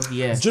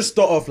Yeah. Just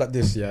start off like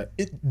this, yeah.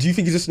 Do you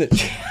think he's a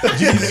snitch?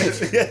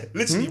 Yeah,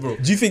 literally, bro.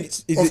 Do you think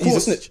he's a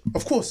snitch?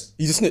 Of course.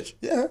 He's a snitch?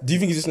 Yeah. Do you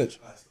think he's a snitch?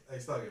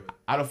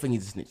 I don't think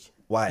he's a snitch.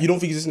 Why? You don't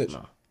think he's a snitch?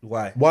 No.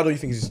 Why? Why don't you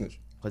think he's a snitch?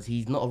 Because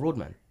he's not a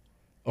roadman.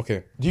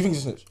 Okay. Do you think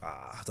he's a snitch?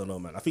 I don't know,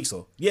 man. I think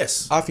so.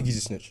 Yes. I think he's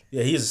a snitch.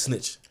 Yeah, he is a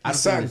snitch. I don't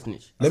think he's a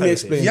snitch. Let me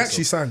explain. He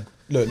actually sang.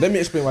 Look, let me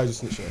explain why he's a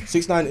snitch. Yeah.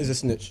 6ix9ine is a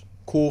snitch.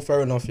 Cool,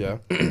 fair enough, yeah.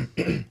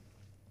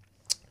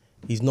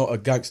 He's not a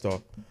gangster,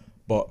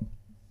 but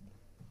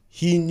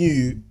he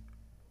knew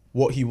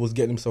what he was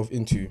getting himself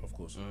into, Of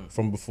course.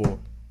 from before.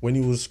 When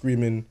he was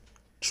screaming,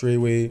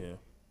 Treyway,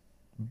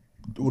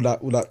 all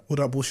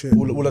that bullshit.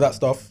 all of that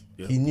stuff,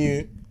 Yeah. he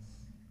knew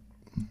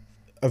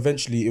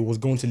eventually it was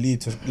going to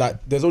lead to, like,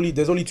 there's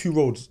only two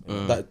roads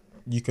that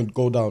you can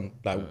go down,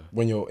 like,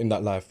 when you're in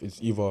that life. It's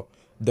either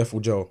death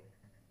or jail.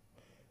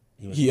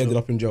 He ended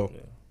up in jail.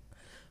 Yeah.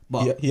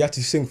 But He had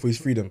to sing for his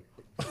freedom.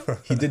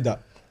 He did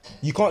that.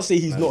 You can't say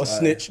he's not a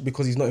snitch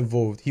because he's not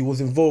involved. He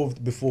was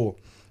involved before.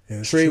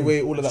 Yeah,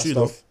 Treyway, all of that True,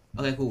 stuff.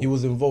 okay, cool. He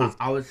was involved.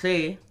 I would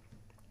say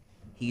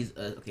he's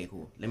okay,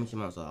 cool. Let me see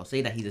my answer. I'll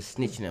say that he's a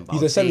snitch in it. But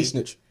He's I'll a say-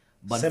 semi-snitch.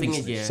 But the thing is,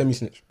 Semi-snitch. yeah.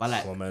 Semi-snitch. But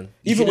like, Come on, man.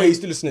 Either way, he's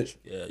still a snitch.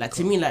 Yeah. like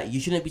to me, like you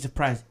shouldn't be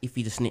surprised if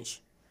he's a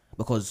snitch,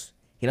 because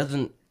he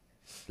doesn't.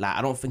 Like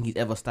I don't think he's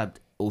ever stabbed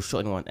or shot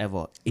anyone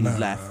ever in his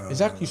life.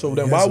 Exactly. So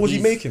then, why was he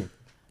He's- making?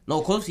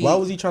 No, cause Why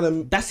was he trying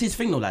to? That's his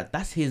thing, though. Like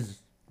that's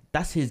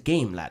his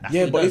game. Like that's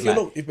Yeah, what he but does, if you're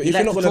like, not, if he you're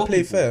likes not to gonna troll play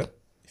people. fair,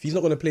 if he's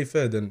not gonna play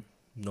fair, then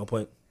No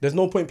point. there's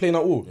no point playing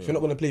at all. If you're not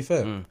gonna play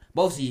fair,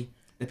 But obviously,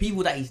 the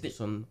people that he snitched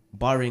on,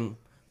 barring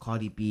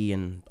Cardi B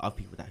and other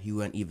people that he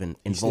weren't even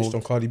he snitched involved.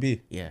 on Cardi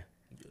B. Yeah,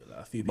 Like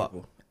a few but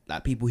people.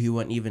 like people who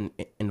weren't even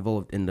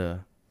involved in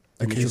the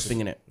initial case. thing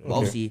in it. But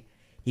obviously,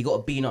 he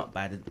got beaten up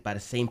by the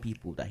same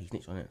people that he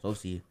snitched on it. So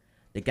obviously,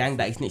 the gang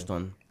that he snitched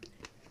on,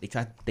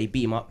 they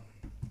beat him up.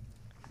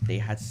 They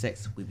had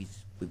sex with his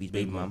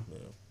baby mum,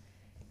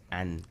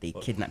 and they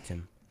kidnapped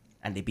him,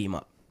 and they beat him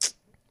up.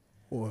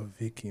 What a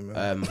Vicky,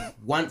 man.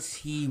 Once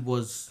he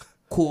was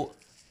caught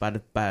by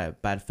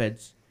the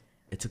feds,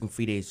 it took him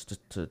 3 days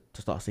to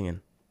start singing.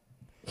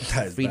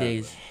 That is 3 bad,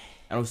 days,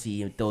 and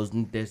obviously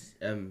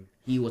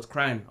he was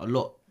crying a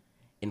lot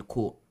in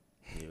court.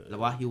 Like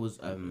while he was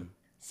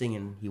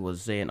singing, he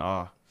was saying,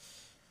 what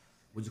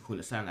do you call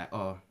it? Saying like,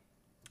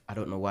 I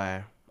don't know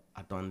why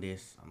I done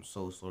this. I'm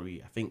so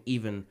sorry. I think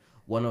even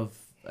one of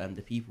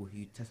the people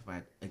who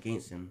testified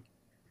against him,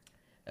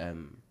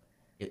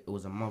 it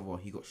was a mother.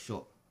 He got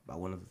shot by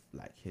one of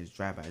like his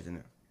drive-bys in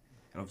it,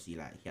 and obviously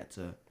like he had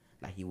to,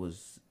 like he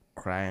was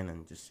crying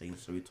and just saying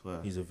sorry to her.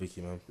 He's a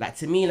Vicky, man. Like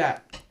to me, like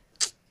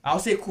I'll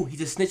say cool. He's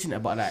just snitching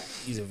it, but like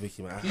He's a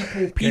Vicky,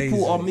 man.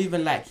 people are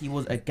moving like he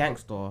was a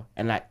gangster,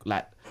 and like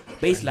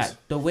basically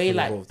like the way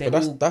like they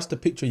But all that's the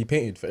picture he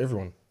painted for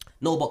everyone.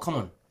 no, but come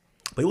on.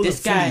 But he wasn't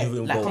This guy, fully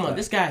like, come on, involved,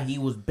 this guy, he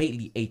was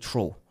basically a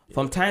troll.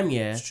 From time,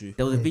 yeah, it's true.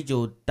 there was a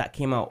video that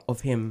came out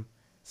of him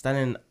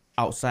standing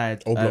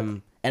outside, Block.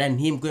 and then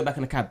him going back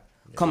in the cab.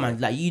 Come on,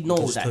 like you know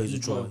Just that tell you he's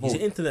the truth. not He's involved.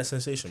 an internet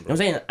sensation, You bro. know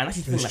what I'm saying? And that's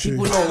the thing, like true.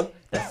 people know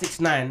that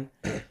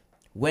 6ix9ine,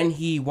 when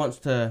he wants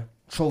to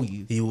troll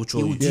you, He will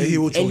troll you. do Yeah, he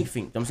will troll you.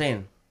 anything. You know what I'm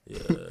saying? Yeah,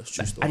 it's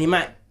true stuff. And he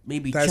might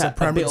maybe That is chat a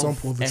prime bit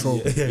example of a F- troll.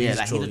 Yeah, he's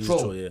like he's a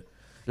troll. Yeah.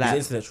 Like, He's an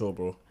internet troll,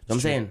 bro. you know what I'm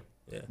saying?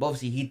 Yeah. But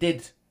obviously he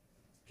did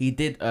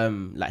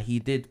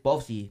but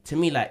obviously to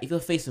me, like if you're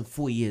facing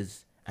 40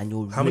 years and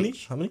you're How many?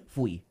 rich, How many?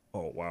 40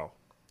 Oh, wow.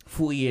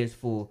 40 years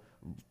for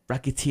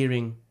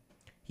racketeering.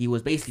 He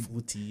was basically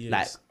 40 years.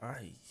 like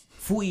Aye.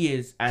 40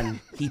 years, and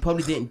he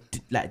probably didn't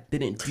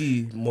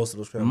do Most of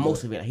those crimes.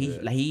 most of it.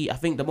 Like he I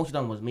think the most he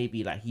done was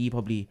maybe like he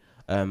probably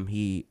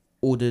he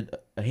ordered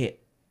a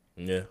hit,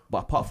 Yeah. but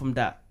apart from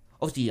that,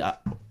 obviously like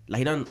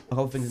he done a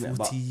whole thing in it. 40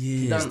 But he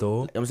years, done, though. You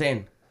know what I'm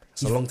saying?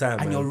 It's a long time,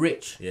 and man. you're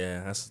rich,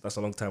 Yeah, that's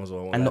a long time as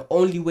well. and the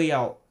only way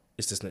out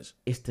It's the snitch.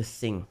 is to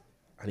sing.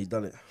 And he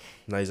done it.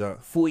 Now he's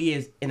out. 4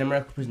 years in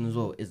American prison as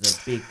well is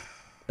a big.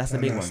 That's a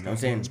big one. You know what I'm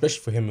saying? Especially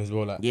for him as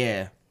well. Like,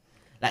 Yeah.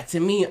 Like to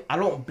me, I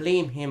don't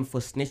blame him for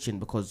snitching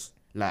because,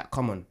 like,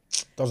 come on,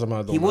 doesn't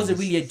matter. he wasn't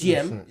really a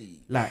GM.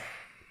 Like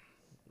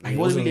he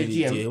wasn't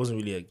really a GM. Yeah, he wasn't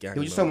really a gang. He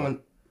was just man. someone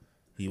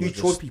He who was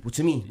trolled just. people.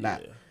 To me,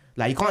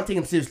 like you can't take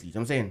him seriously. You know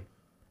what I'm saying?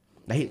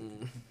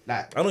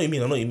 Like I know what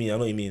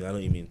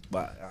you mean.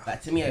 But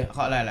like to me, I can't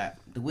lie. Like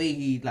the way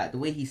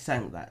he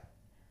sang, like,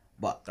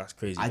 but that's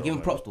crazy. I though, give him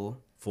man. props though.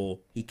 For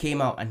He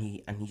came out and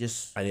he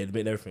just and he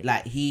admitted everything.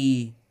 like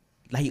he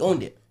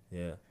owned it.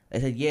 Yeah. They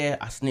said, yeah,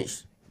 I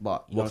snitched,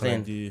 but you know what I'm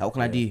saying? do? Like, what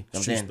can I do? You know what I'm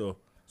It's true saying? still.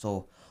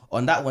 So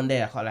on that one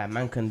there, I can't lie,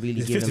 man can really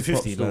It's give him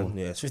props 50-50, though. man.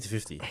 Yeah, it's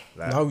 50-50.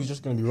 Like, Now he's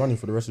just gonna be running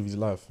for the rest of his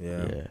life.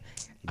 yeah. Yeah,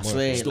 I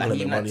swear, Still like gonna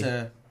he make even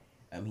had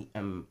money.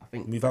 to, I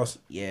think, Move house.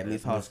 yeah,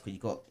 move house because he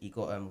got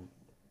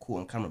caught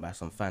on camera by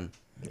some fan.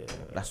 Yeah.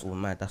 That's all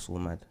mad.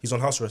 He's on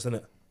house arrest, isn't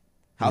it?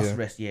 House Yeah.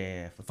 arrest,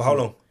 yeah. For how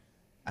long?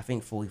 I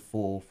think for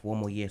 1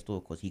 more year still,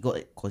 because he got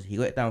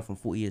it down from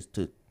 40 years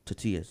to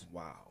 2 years.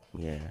 Wow.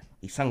 Yeah,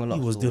 he sang a lot.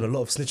 He was still. doing a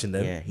lot of snitching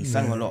then. Yeah, he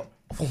sang a lot.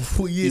 For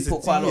 4 He years.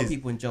 put quite a lot of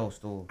people in jail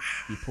still.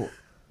 He put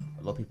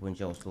a lot of people in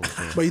jail still.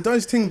 So. But he done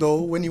his thing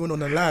though when he went on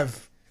the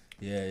live.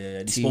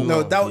 Yeah. Timo.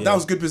 No, that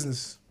was good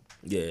business.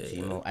 Yeah.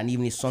 Timo. And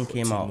even his song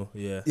came out.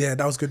 Yeah. Yeah,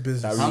 that was good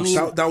business. How many-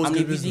 that how was many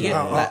good views business. you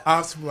get? Like- I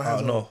have to put my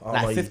hands up.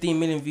 Like 15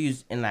 million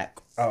views in like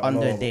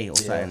under a day or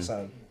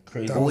something.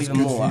 Crazy. That Or was even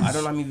good more. views. I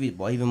don't know how many views,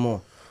 but even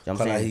more. You know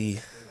what I'm saying?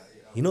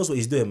 He knows what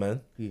he's doing,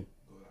 man. Who?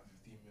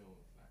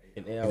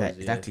 In 8 hours,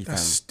 Exactly, fam.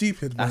 That's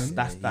stupid, man.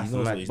 That's he knows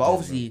what mad. he's But doing,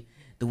 obviously,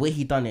 the way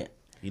he done it,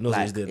 He knows what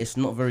like, he's doing. it's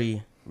not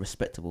very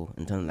respectable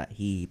in terms of like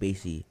he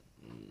basically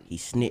he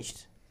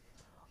snitched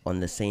on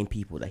the same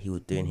people that he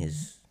was doing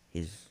his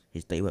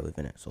day work with,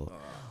 innit? So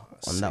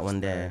on that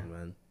one there,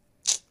 man.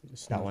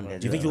 that one there.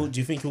 Do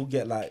you think he'll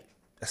get like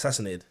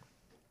assassinated?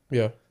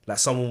 Yeah, Like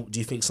do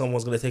you think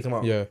someone's gonna take him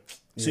out? yeah.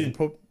 Soon?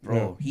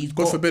 bro? He's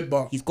God got, forbid,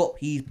 but he's got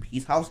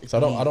his house. So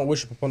I don't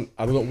wish it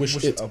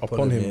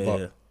upon him,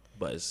 but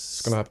But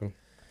it's gonna happen.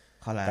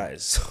 Can't lie. that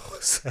is so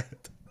sad.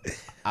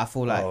 I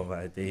feel like, Oh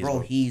my days, bro, bro.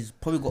 he's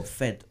probably got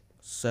fed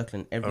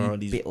circling every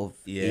Around his- bit of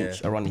yeah.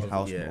 inch around his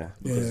house, Yeah.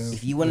 bro. Yeah.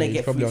 If you want to He's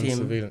get probably through to on him,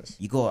 surveillance.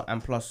 you got,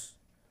 and plus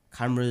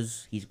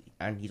cameras. He's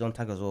on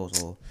tag as well,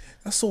 so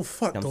that's so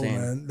fucked You know though, what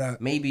I'm saying? man.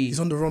 Like maybe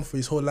he's on the run for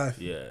his whole life.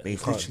 Yeah,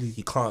 Basically.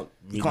 he can't.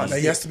 Really, can't Like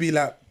he has to be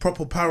like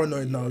proper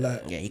paranoid now.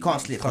 Like yeah, he can't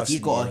slip. Can't He's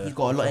slip, got yeah. he's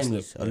got a lot Can't in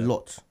enemies, slip, a yeah.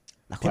 lot.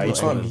 Like Like, a he lot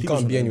can't in he People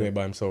can't be should- anywhere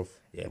by himself.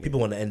 Yeah, people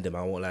want to end him.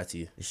 I won't lie to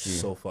you. It's true.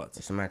 So fucked.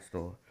 It's a mad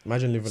story.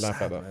 Imagine living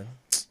life like that. Man.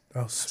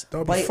 that would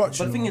be But fucked.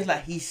 the you thing know. is,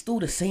 like, he's still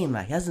the same.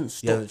 Like, he hasn't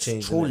He stopped hasn't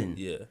changed. trolling.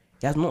 Yeah,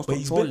 He has not but stopped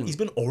he's trolling.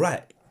 been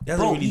alright. He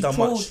hasn't Bro, really he done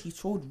trolled. much. He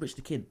trolled Rich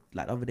the Kid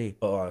like the other day.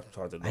 Oh, I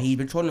don't know. Like, he's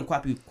been trolling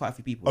quite a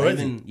few people.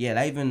 Already?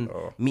 Like even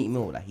Oh. Meat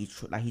Mill. Like he's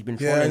been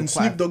Yeah, trolling and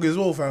quite. Snoop Dogg as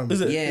well, fam.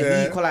 Is it?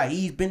 Yeah,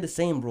 he's been the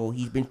same, bro.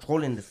 He's been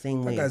trolling the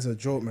same That way. guy's a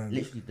joke, man.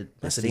 Literally the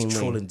I said same he's way.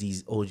 trolling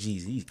these OGs.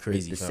 He's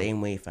crazy. The fam.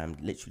 same way, fam.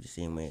 Literally the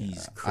same way.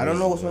 He's I don't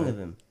know what's crazy, wrong man.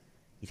 with him.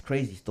 He's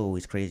crazy still.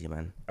 He's crazy,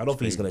 man. I don't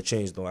think he's gonna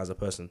change though as a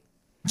person.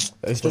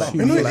 It's just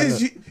You know, like it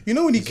is, you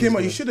know when he came out,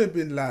 good. you should have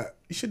been like,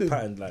 you should have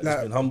Patterned, like, like,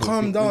 just been humble.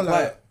 calmed Been down,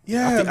 quiet. like,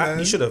 yeah, I think man.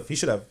 he should have. He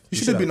should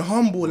have been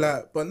humble,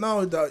 like, but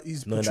now that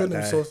he's Knowing portraying that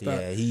guy, himself, yeah,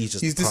 that he's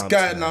just he's this pumped,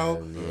 guy man.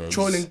 now, Yeah,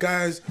 trolling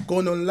guys,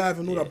 going on live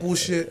and all that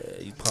bullshit.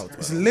 Yeah, he's pumped.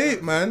 It's Man.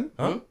 late, man.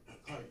 Huh?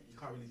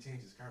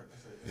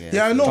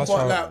 Yeah, I know, That's but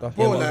how- like, that's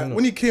bro, how it like is,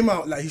 when he came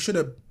out, like he should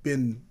have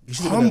been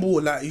should've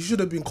humble, like he should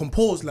have been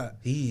composed, like.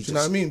 Do He's you know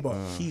what I just- mean? But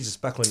He's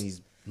just back on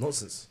his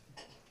nonsense.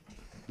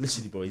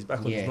 Literally, bro, he's back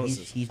on his Yeah,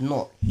 nonsense. he's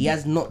not. He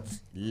has not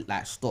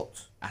like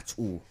stopped at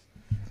all.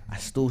 I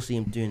still see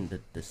him doing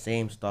the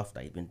same stuff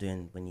that he's been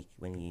doing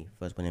when he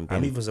first went in. I'm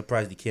Ben. even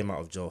surprised he came out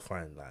of jail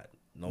fine. Like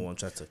no one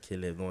tried to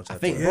kill him. No one tried I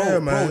think, to Yeah, bro,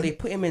 man. they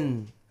put him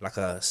in. like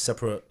a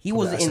separate. He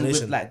wasn't in with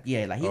assassination.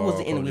 like he Oh,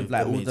 wasn't in probably with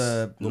like all inmates,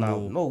 the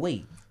no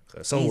way.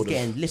 Someone he's would've-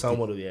 getting lifted. Someone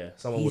would have, yeah.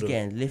 Someone He's would have.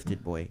 getting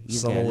lifted, boy.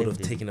 He's Someone getting would have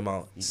lifted. taken him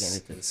out He's getting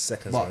lifted. in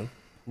seconds, But man.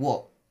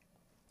 what?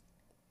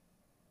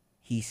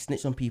 He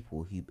snitched on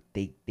people.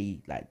 They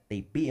beat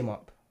him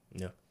up.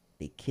 Yeah.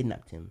 They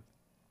kidnapped him.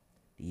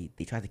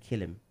 They tried to kill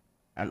him,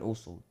 and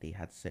also they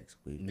had sex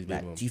with. They beat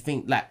Like, him up. do you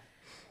think like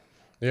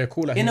yeah,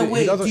 cool. Like, in a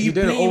way do you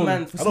blame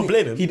man for I don't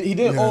blame him. He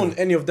didn't own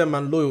any of them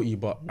man loyalty,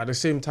 but at the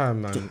same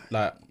time, man,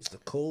 like It's the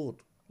code.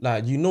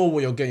 you know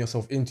what you're getting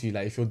yourself into,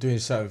 like if you're doing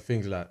certain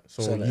things, like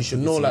so Certain you should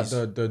know like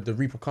activities. the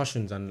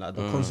repercussions and like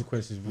the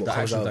consequences with the comes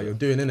actions out that of you're it.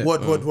 doing, innit?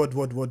 what?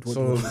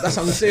 So that's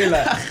what I'm saying.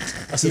 Like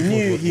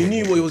he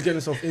knew what he was getting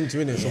himself into,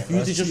 innit? So for you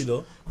to that's just true,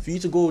 though. for you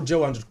to go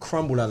jail and just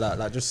crumble like that,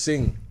 like just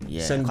sing,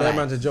 Yeah, send like, their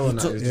man to jail and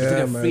he that, took, it's, he took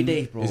Yeah, him man. 3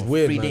 days, bro. it's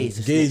weird, 3 man. days.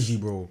 It's to snitch.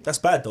 gagey, bro. That's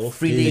bad though.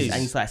 3 days,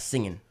 and he started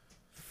singing.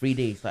 3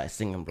 days, started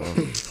singing, bro.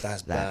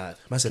 That's bad.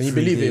 Man said Can you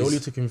 3 believe it? It days. only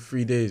took him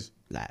 3 days.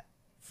 Like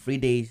 3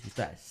 days, he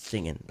started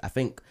singing. I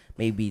think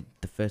maybe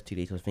the first 2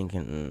 days he was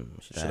thinking,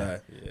 should I? I?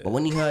 Yeah. But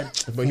when he heard,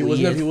 the But he 4 was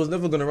years, never he was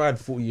never gonna ride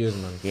 40 years,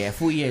 man. yeah,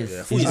 4 years.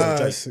 Yeah, 4 years. Ah,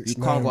 joke. 6ix9ine, You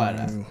can't go out like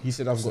man. that. He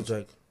said That's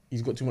a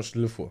he's got too much to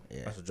live for.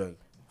 Yeah. That's a joke.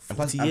 And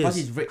plus, 40 and plus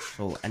years. he's rich,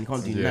 so and he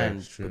can't do Yeah, nine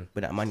it's true.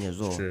 with that money as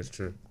well. It's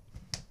true.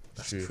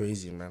 That's True.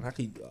 crazy, man. How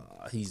can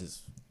he,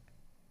 he's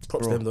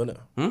props Bro. to him, though, innit?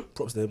 Hmm?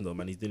 Props to him, though,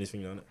 man. He's doing his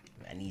thing, though, innit?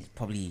 And he's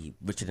probably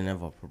richer than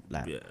ever,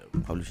 like Yeah.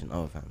 publishing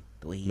other fam.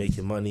 The way he's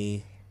Making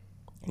money.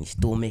 and he's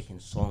still making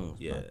songs.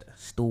 Yeah. Yeah,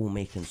 still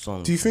making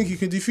songs. Do you think he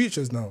can do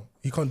features now?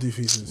 He can't do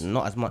features.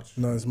 Not as much.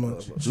 Not as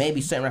much.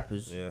 Maybe certain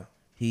rappers Yeah.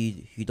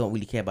 who don't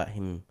really care about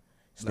him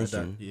Like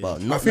snitching, that, yeah.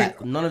 but not I think-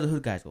 like none of the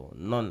hood guys though.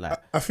 None like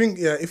I think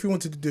if you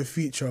wanted to do a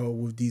feature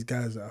with these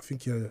guys, I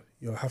think you'll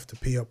have to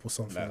pay up or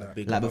something. Like, Like a that.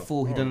 big like amount.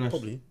 before he Oh, done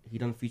probably. he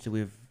done a feature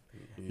with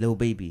Lil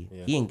Baby.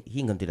 Yeah. He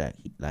ain't gonna do that.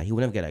 He will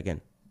never get that again.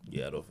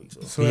 Yeah, I don't think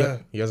so. So yeah,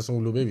 He has a song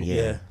with Lil Baby. Yeah.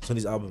 Yeah, it's on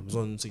his album. It's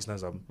on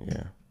 6ix9ine's album.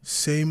 Yeah,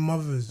 same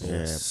mothers.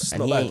 yeah. It's And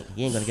not he bad.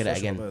 ain't gonna get that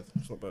It's not again. bad.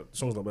 It's not bad. The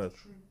song's not bad.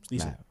 It's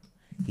decent.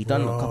 Like, he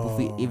done a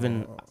couple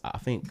even I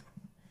think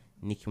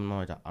Nicki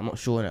Minaj. I'm not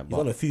sure in it, He's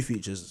done but a few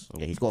features.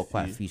 yeah, he's got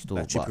quite a few still.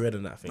 Like But Trippie Red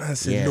and that, I think. Man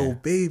said Yeah. Lil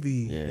Baby.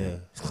 yeah, Yeah.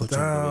 It's called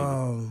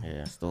Trippie Damn,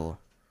 yeah, still.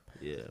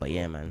 Baby. Yeah. But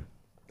yeah, man.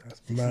 that's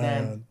 6ix9ine,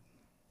 mad.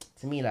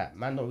 To me, like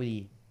man, don't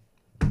really.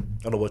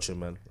 I don't watch him,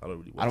 man. I don't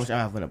really I watch don't.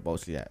 I haven't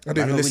mostly that. I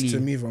didn't even listen to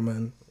him either,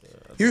 man.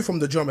 Even from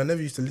the drum, I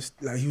never used to listen.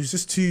 Like he was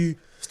just too.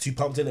 It's too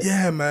pumped in it.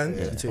 Yeah, man.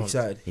 Too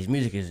excited. His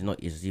music is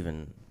not is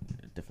even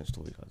different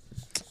story.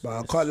 But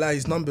I can't lie,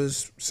 his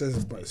numbers says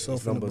it by His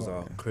itself. numbers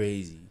are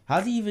crazy.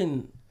 How's he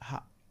even?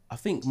 I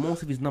think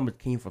most of his numbers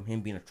came from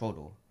him being a troll,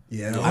 though.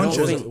 Yeah, I don't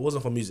 100. think it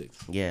wasn't for music.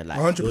 Yeah, like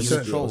 100%. It was, he's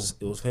a it troll. was,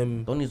 it was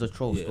him. Don't need a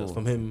troll Yeah, it was still.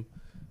 from him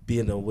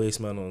being a waste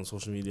man on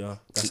social media.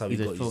 That's how he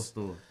He's a got troll his.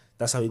 still.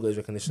 That's how he got his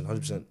recognition.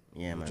 100%.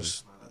 Yeah, man.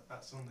 Just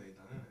That song that he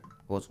done, innit?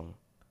 What song?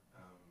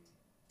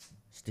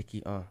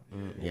 Sticky.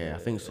 Yeah, I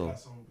think so.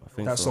 I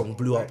think that so. song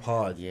blew up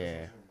hard.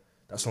 Yeah.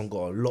 That song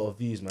got a lot of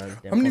views, man.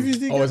 How many views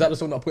did he Oh, get? is that the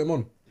song that put him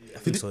on? I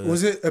think so. Yeah.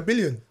 Was it 1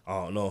 billion?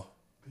 I don't know.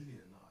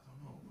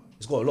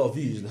 It's got a lot of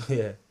views. Yeah,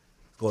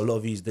 it's got a lot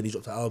of views. Then he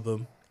dropped the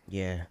album.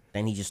 Yeah.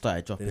 Then he just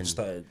started dropping. Then he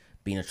started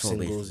being a troll,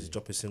 singles. basically. He's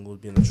dropping singles,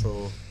 being a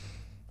troll,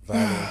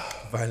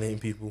 violating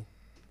people.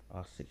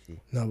 Oh, 60.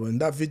 No, but in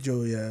that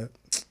video, yeah,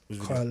 Which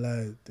video? can't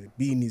lie, the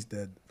beanie's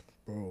dead,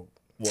 bro.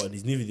 What in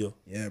his new video?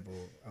 Yeah, bro.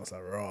 I was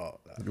like, raw.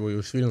 Like, You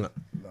was feeling that?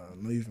 nah,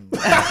 not even. Bro.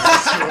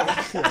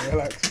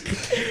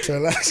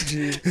 Relax,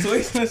 G. So what are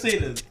you gonna say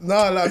then?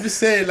 No, like, I'm just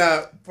saying,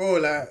 like, bro,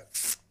 like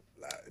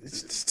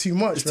it's too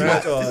much, Too man.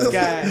 much. This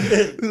guy.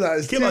 Like,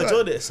 it's Kim too much.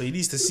 enjoyed it, so he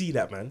needs to see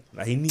that, man.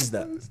 Like he needs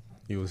that.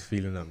 He was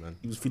feeling that, man.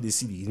 He was feeling the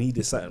CD. He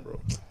needed something, bro.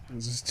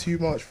 It's just too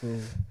much, bro.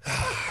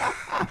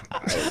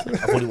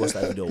 I've only watched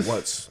that video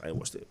once. I ain't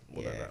watched it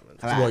more than that, man.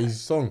 Like, What, his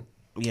song?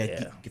 yeah,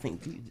 Yeah. you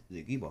think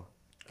the Giba?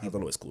 I don't know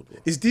what it's called, bro.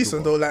 It's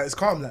decent though. Like, it's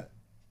calm. Like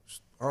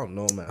I don't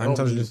know, man. How many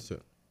times did you listen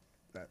to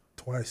it?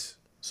 twice.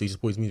 So you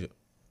support his music?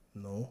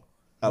 No,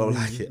 I don't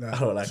like it. I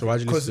don't like So it.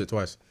 why'd you listen to it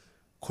twice?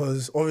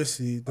 because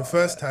obviously the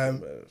first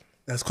time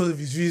that's because of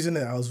his views in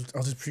it. I was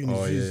just proving his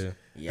Oh, views. yeah,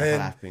 yeah. Yeah,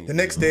 And Half the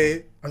next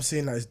day, I'm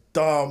seeing like it's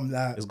dumb.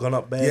 Like It's gone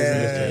up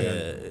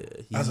there.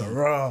 Yeah. as a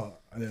raw.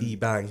 And then, He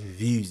banged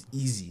views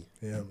easy.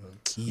 yeah, man.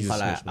 Easy.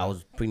 I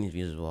was putting his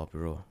views as well,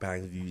 bro.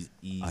 Bang views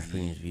easy. I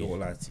think his views. Don't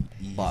lie to you.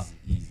 Easy, But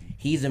easy.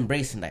 he's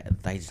embracing that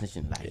he's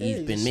snitching. Like he's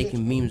he's been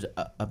making memes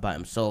about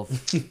himself.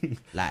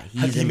 Like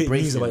How he's do you make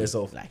memes embracing about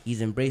yourself? Like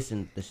he's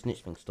embracing the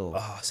snitch thing still.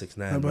 Ah, 6ix9ine,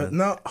 No, man. but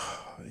now,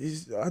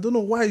 I don't know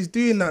why he's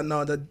doing that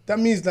now. That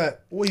means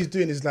that what he's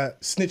doing is like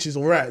snitch is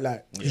alright.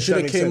 Like He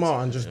should have came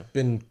out and just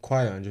been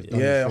quiet and just done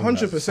Yeah, his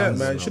thing, 100%, like,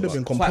 man. Should have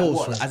been Quite composed.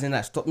 what? fam. As in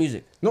like stop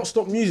music. Not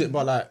stop music,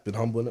 but like Been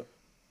humble, innit?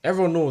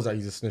 everyone knows that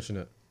he's a snitch in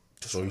it.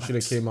 So he should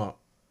have came out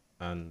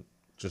and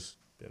just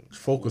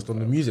focused on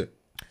the music.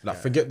 Like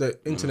forget the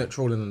internet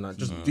trolling and that.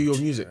 Just do your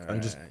music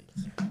and just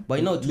But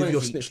you know, live your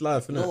 20, snitch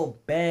life, innit? no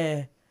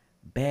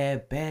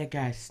bare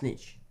guys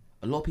snitch.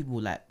 A lot of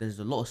people like there's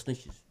a lot of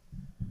snitches.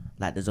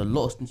 Like there's a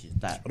lot of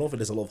snitches. Like I don't think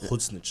there's a lot of hood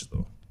snitches,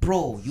 though.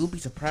 bro, you'll be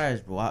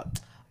surprised, bro.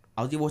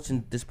 I was here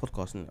watching this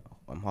podcast and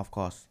half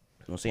cast.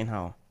 You know, saying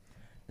how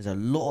there's a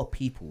lot of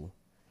people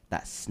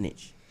that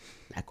snitch.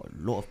 Like a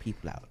lot of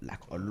people, like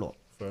a lot.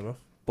 Fair enough.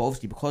 But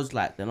obviously because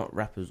like they're not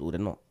rappers or they're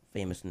not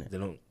famous in it. They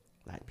don't.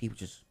 Like people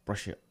just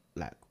brush it.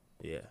 Like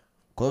Yeah.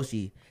 cause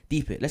obviously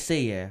deep it. Let's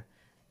say yeah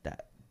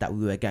that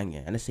we were a gang,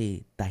 yeah, and let's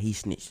say that he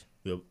snitched.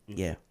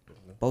 Yeah.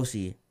 But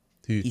obviously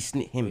Who? he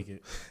snitched him.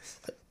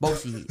 But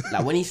obviously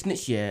like when he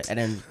snitched, yeah, and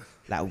then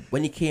like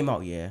when he came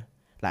out, yeah,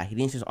 like he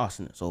didn't snitch on us,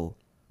 innit? So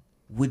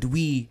would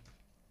we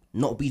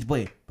not be his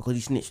boy because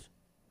he snitched?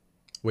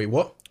 Wait,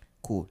 what?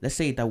 Cool. Let's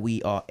say that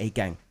we are a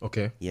gang,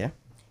 Okay. yeah.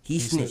 He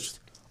snitched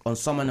on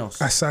someone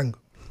else. I sang.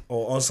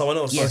 Or on someone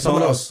else. Yeah, On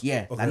someone else.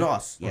 Yeah, Okay. like not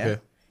us. Yeah.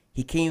 Okay.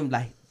 He came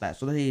like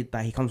so let's say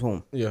that he comes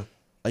home. Yeah.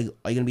 Are you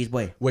gonna be his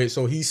boy? Wait,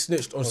 so he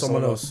snitched on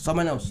someone else.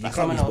 Someone else. Like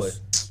can't someone be his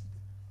else.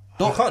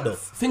 You can't though.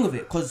 Think of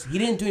it, cause he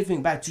didn't do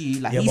anything bad to you.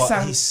 Like Yeah, he but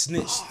sang. he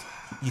snitched.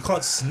 You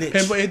can't snitch.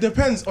 Yeah, but it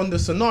depends on the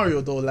scenario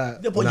though. Like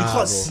Yeah, but you Nah, can't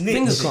bro. snitch.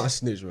 Think You of it. can't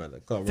snitch, man.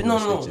 Like, can't No,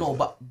 really snitch.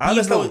 but I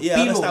understand, yeah, I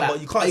be understand, like,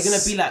 but you can't Are you gonna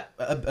s- be like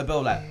a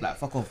bell, like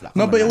fuck off, like?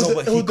 No, come but on, it like. was- No,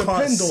 but it he would can't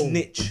depend, though.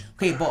 snitch.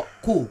 Okay, but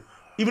cool,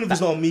 Even if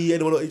it's not me,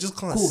 anyone else, he just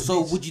can't cool. snitch.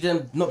 So would you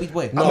then not be the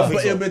boy? No,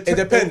 but it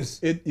depends.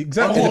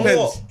 Exactly. It On depends.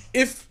 what?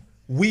 If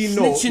we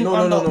know, Snitching no,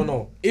 on no, the- no, no,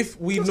 no. If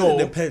we Of course know,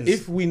 it depends.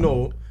 if we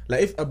know,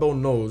 like if Abel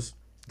knows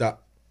that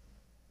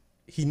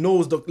he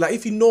knows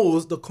if he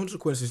knows the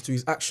consequences to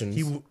his actions,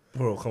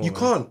 Bro, come on. you man.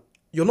 can't.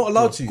 You're not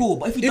allowed to. Cool,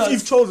 but if he does-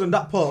 you've chosen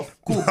that path,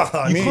 Cool,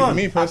 you Me, can't.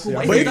 me personally,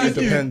 But I if think he it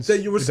does, depends.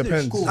 then you're a It snitch.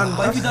 depends. cool. And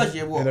But if he does,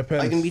 yeah, it what?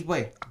 depends. Are you gonna be his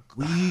boy?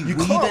 Will you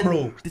can't, then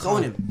bro.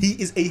 disown him? He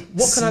is a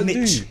What can I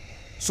snitch. do?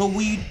 So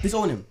will you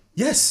disown him?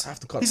 Yes. I have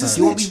to cut He's a ties.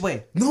 You won't be snitch. his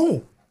boy.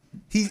 No.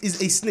 He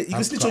is a snitch. He I can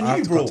have snitch to cut- on I have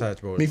you, to bro. cut ties,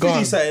 bro. Me Fiji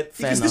gone. said he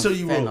Fair can snitch enough, on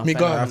you, fair bro. enough, Me fair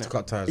gone. I enough, have to innit?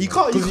 cut ties. He man.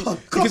 can't. He Because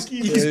can't. he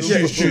He can- can yeah,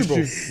 snitch it's true, on bro.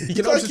 you. He He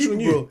can can't snitch keep on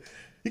you, you. bro.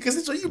 He can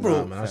snitch on you, bro.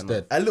 Nah, man, that's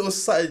dead. A little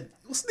side.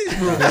 Snitch,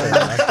 bro.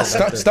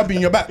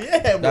 Stabbing your back.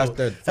 Yeah, bro. That's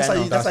dead. That's how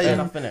you. That's Fair how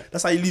enough, you. innit?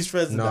 That's how you lose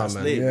friends. Nah, That's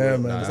man. late, Yeah, bro.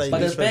 man. That's how you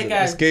But lose there's bare friends.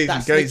 guys It's gazy,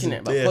 that's gazy. snitching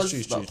it. But Yeah, because,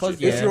 it's true, because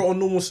true. yeah, If you're on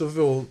normal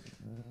civil,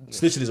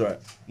 Snitching is alright.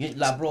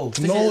 like bro, No,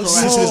 snitching snitching is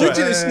is alright.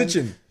 snitching is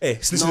snitching. Hey,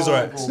 snitching No, is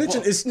alright. bro, Snitching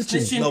but is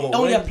snitching. Snitching No, but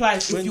only when-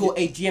 applies if when you're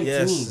a GM Yes,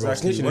 to me.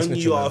 exactly. Snitching is When snitching,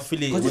 you are man.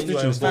 affiliated, Because when you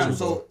are it's fam. involved,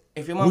 So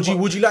if your man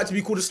Would you like to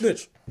be called a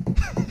snitch?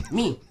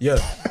 me, Yeah.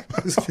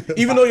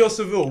 Even though you're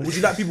civil, would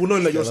you like people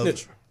knowing that you're a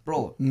snitch?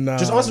 bro, Nah.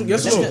 Just answer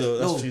yes That's or true no. though.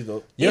 No. That's true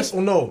though. Yes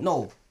or no?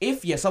 No,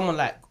 if someone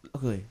like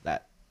okay,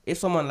 like if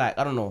someone like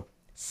I don't know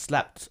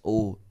slapped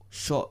or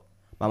shot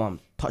my mum,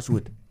 touch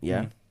wood,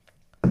 yeah.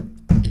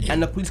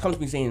 And the police come to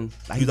me saying,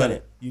 like, You done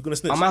it. You gonna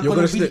snitch? Am I You're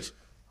gonna gonna be? snitch.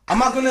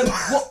 Am I gonna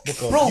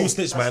what, bro? You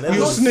snitch, man.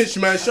 You snitch,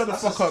 man. Shut the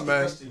fuck up,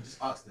 man. Just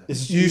ask them.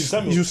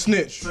 You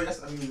snitch. So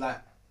that's, I mean, like,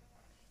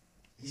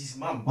 he's his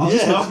mum. Bro,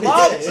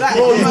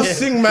 you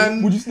sing,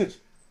 man. Would you snitch?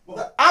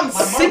 I'm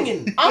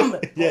singing.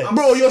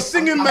 Bro, you're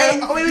singing,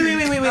 man. Wait.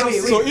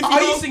 So if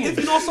Are you singing? if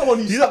you know someone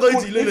who's He's not going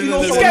to.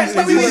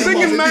 He's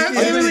singing, man.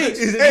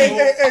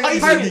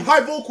 Hey, high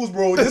vocals,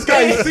 bro. This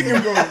guy is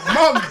singing, bro.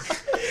 Mum.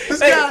 This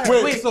guy.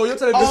 Wait, so you're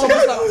telling me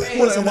someone's like,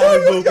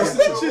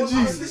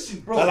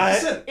 Bro,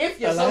 if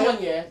you're someone,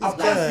 yeah,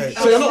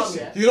 so you're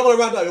not gonna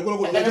run that. You're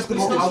gonna just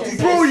gonna.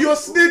 Bro, you're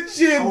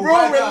snitching,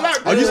 bro. Relax.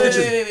 Are you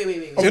snitching?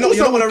 Wait. You're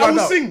not gonna run I will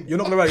that. sing. You're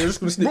not gonna run. You're just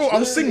gonna snitch. Bro,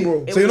 I'm sing,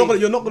 bro. So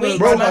you're not gonna.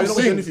 Bro, man, I'm not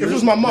sing. gonna If it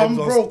was my mum,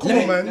 bro, come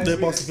on, man.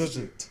 Don't ask the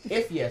question.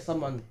 If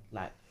someone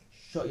like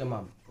shot your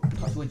mum,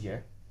 touch wood, yeah,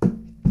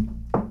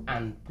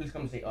 and police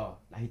come and say, oh,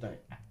 like he done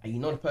it, and you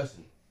know the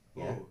person,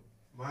 yeah.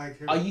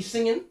 Are you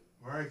singing?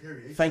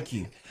 Thank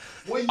you.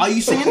 Are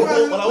you singing?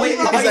 Wait,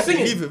 are you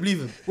singing?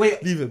 Leave him.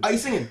 Wait, leave him. Are you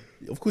singing?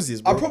 Of course he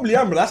is, I bro. probably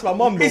am, but that's my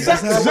mum.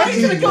 Exactly.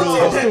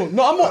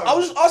 No, I'm not. I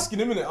was just asking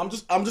him, innit?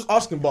 I'm just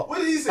asking, but What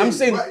did he say? I'm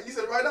saying. He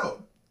said right now.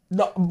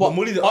 No, but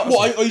Molly,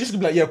 what, are you just gonna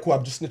be like, yeah, cool,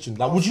 I'm just snitching?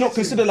 Like, would you not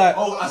consider like,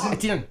 As in,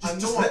 Etienne.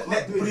 just let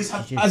the police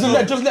have. as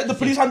in, just let the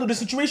police handle the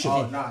situation?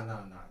 Nah.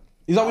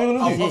 Is that what you're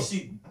gonna do?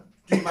 Obviously,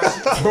 do my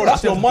shit. Bro,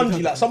 that's your mum,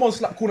 G. Like, someone's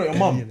calling out your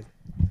mum.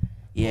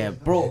 Yeah,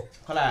 bro.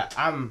 Like,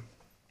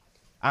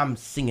 I'm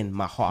singing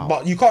my heart out.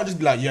 But you can't just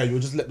be like, yeah, you'll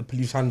just let the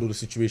police handle the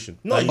situation.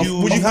 No, Like,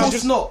 you- would you Of have course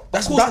just- not.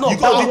 that's Of course that- not. you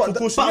gotta be But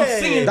precautionary. I'm Yeah,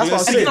 singing. that's what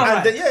I'm saying.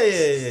 And then,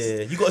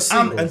 yeah. You gotta sing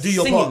I'm and do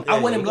your singing. part. I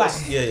want him you gotta-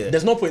 live. Yeah.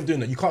 There's no point in doing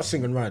that. You can't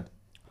sing and ride.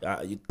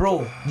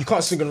 Bro. You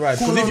can't sing and ride.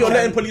 Cool, Because if no, you're no.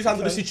 letting police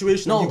handle the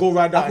situation, No. you go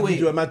ride out and Wait. you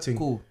do a mad thing.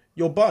 Cool.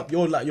 You're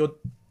like.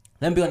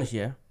 Let me be honest,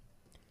 yeah.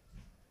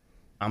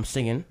 I'm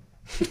singing.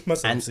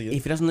 And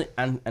if it doesn't,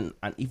 and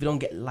if you don't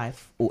get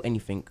life or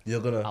anything,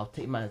 You're gonna. I'll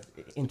take mine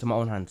into my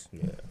own hands.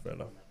 Yeah, fair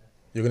enough.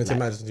 You're gonna take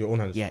matters into your own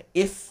hands. Yeah,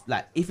 if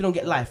you don't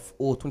get life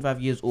or 25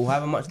 years or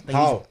however much.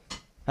 How?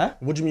 Huh?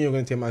 What do you mean you're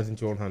gonna take matters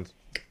into your own hands?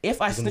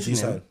 If I gonna snitch do on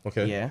him, something.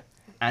 Okay. yeah,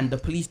 and the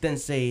police then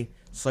say,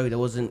 sorry, there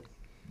wasn't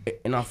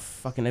enough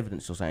fucking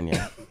evidence or something,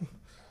 yeah,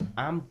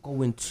 I'm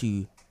going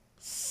to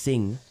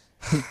sing,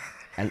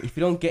 and if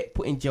you don't get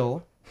put in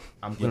jail,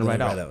 I'm gonna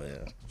ride out.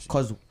 Yeah.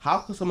 Cause how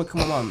could someone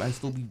come on and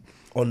still be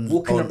On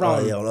walking on,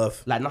 around yeah, on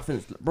earth. like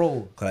nothing's,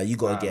 bro? Like, you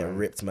gotta get man.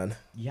 ripped, man.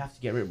 You have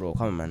to get rid, bro.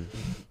 Come on, man.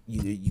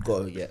 You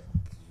gotta get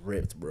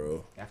ripped,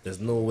 bro. There's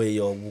no way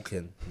you're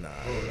walking. Nah,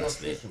 You're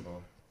that's it. snitching,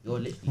 bro. You're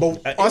literally.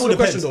 But It all answer the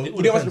question depends. though. It all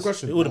You didn't answer the depends.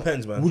 question. It all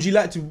depends, man. Would you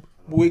like to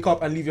wake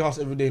up and leave your house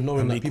every day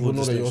knowing And that be people called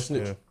know a that you're a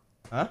snitch, snitch?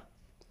 Huh?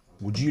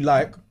 Would you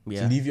like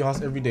Yeah. to leave your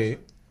house every day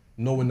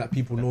knowing that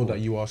people know that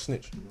you are a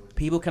snitch?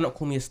 People cannot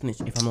call me a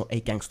snitch if I'm not a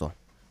gangster.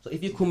 So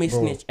if you call me a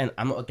snitch and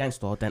I'm not a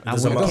gangster, then I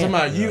doesn't It wouldn't doesn't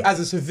care. matter. You as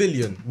a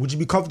civilian, would you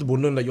be comfortable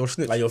knowing that you're a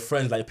snitch? Like your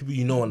friends, like people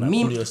you know, and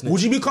Me- like, you're a snitch.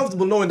 Would you be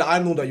comfortable knowing that I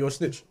know that you're a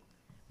snitch?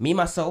 Me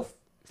myself.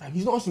 Fam,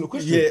 he's not answering the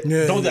question.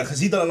 Yeah, don't do that because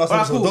he done it last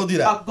Alright, episode. cool. Don't do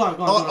that. Go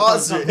on.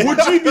 Answer it. Would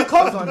you be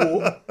comfortable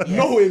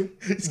knowing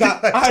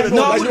that I know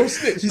that you're a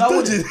snitch? No, I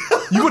wouldn't.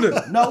 You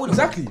wouldn't. No, I wouldn't.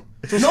 Exactly.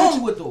 So No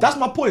one would though. That's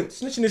my point.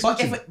 Snitching is But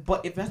snitching.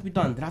 if it has to be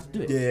done, then I have to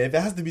do it. Yeah, if it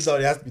has to be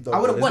done, it has to be done. I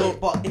wouldn't There's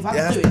want no- it, but if I it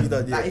have has to to do be it,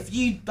 done, yeah. like if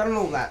you don't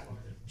know, like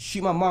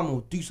shoot my mum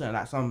or do something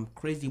like some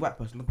crazy white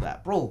person, look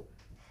like bro,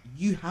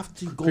 you have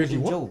to go Crazy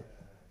in what? jail.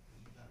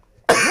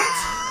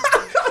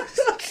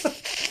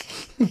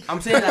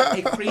 I'm saying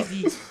like a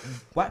crazy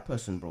white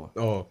person, bro.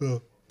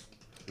 Oh.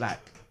 Like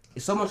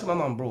if someone shot my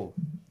mum, bro,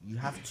 you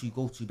have to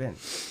go to Ben.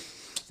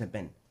 Said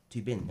Ben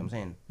to Ben. You know what I'm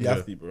saying. You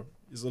have to, bro.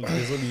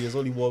 There's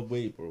only one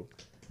way, bro.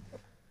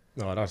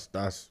 No, that's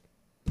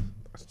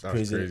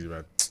crazy. crazy,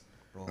 man.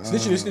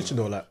 Snitching is snitching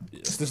though, like.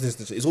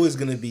 Snitch. It's always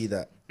gonna be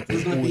that.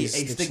 There's gonna be a Always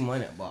snitch. stigma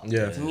in it, but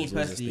Yeah. to me There's always a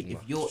personally, stigma.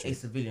 if you're a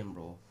civilian,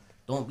 bro,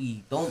 don't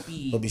be Don't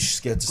be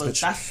scared to because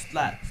snitch. that's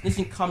like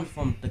snitching comes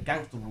from the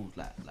gangster rules.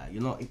 Like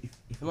you're not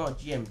if you're not a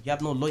GM, you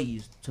have no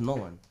loyalties to no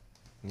one.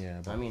 Yeah, You know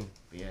what I mean,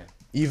 but yeah.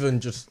 even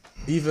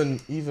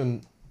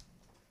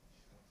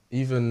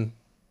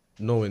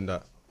knowing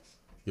that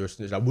you're a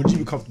snitch, like, would you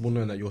be comfortable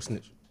knowing that you're a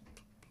snitch?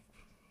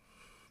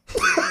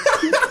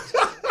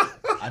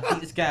 I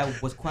think this guy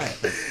was quiet.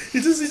 Like, He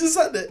just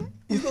sat there.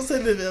 He's not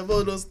saying anything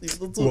about us. He's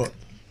not talking. What?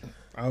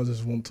 I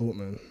just won't talk,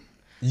 man.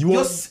 You want?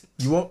 Yes.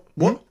 You want?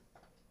 What?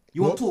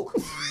 you want to talk?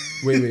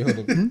 Wait,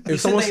 hold on. If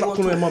someone that you slapped want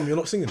on your to- mum, you're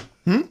not singing.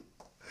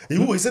 He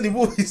would. He said he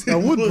would. He said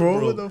I he would,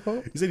 bro. What the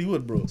fuck? He said he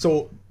would, bro.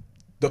 So,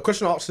 the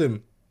question I asked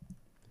him: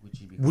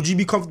 would you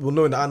be comfortable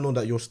knowing that I know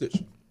that you're a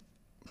snitch?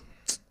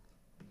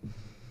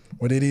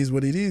 What it is,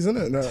 isn't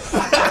it? No.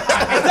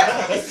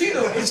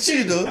 It's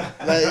true though.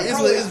 Like it is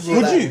what it is, bro.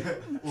 Would Like,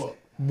 you?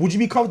 Would you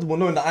be comfortable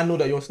knowing that I know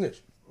that you're a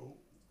snitch?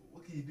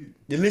 What can you do?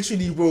 You're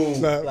literally, bro.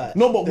 Like- Like,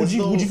 No, but would there's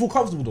you? no- Would you feel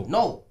comfortable though?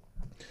 No,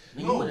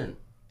 you wouldn't.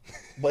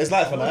 But it's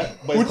life, right?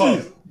 But Would it's calm.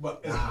 you?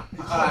 But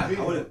I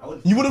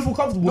wouldn't. You wouldn't feel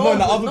comfortable No knowing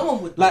one that would- other, no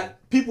one would.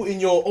 like people in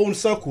your own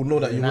circle know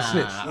that you're a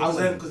snitch. I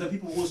wouldn't. Because then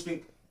people always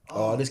think,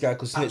 Oh, this guy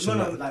could snitch. No,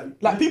 and no,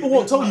 that. Like, people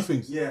won't tell you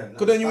things. Yeah.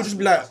 Because then you would just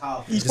be like,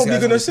 he's This probably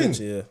guy's gonna snitch,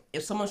 sing. Yeah.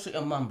 If someone shot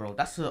your mum, bro,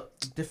 that's a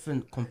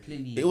different,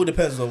 completely. It all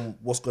depends on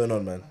what's going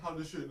on, man. How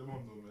to shoot the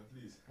mom though, man,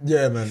 please.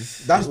 Yeah, man.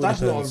 That's all not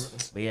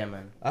depends. But yeah,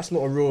 man. that's not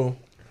a real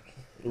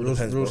depends,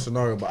 real bro.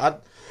 scenario.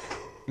 But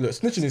look,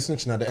 snitching is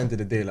snitching at the end of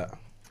the day. Like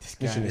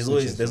snitching is There's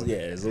always,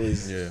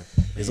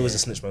 snitching. there's always a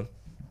snitch, man.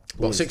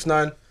 But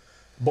 6ix9ine,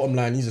 bottom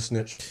line, he's a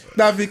snitch.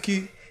 That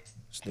Vicky,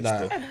 Snitch,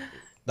 Like, though.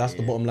 that's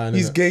the bottom line.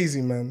 he's innit?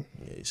 gazy, man.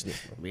 Yeah, he's snitch,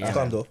 man. Yeah,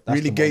 Calm man. though. That's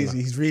Really the bottom gazy. line.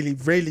 He's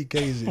really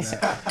gazy.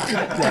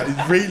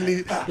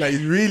 Like,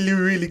 he's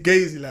really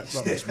gazy.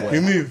 Like, bro. We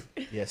move.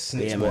 Yeah,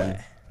 snitch Yeah, boy.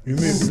 man. We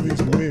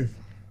move.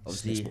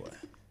 Obviously, Snitch boy.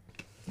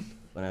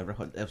 gonna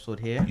record the episode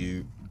here,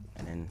 You,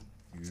 and then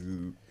see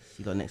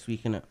you guys next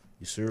week, innit?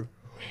 you sir?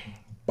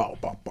 Bow,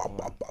 bow, bow,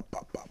 bow, bow,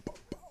 bow, bow,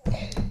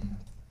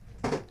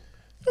 bow.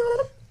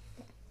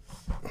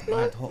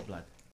 Mad hot blood.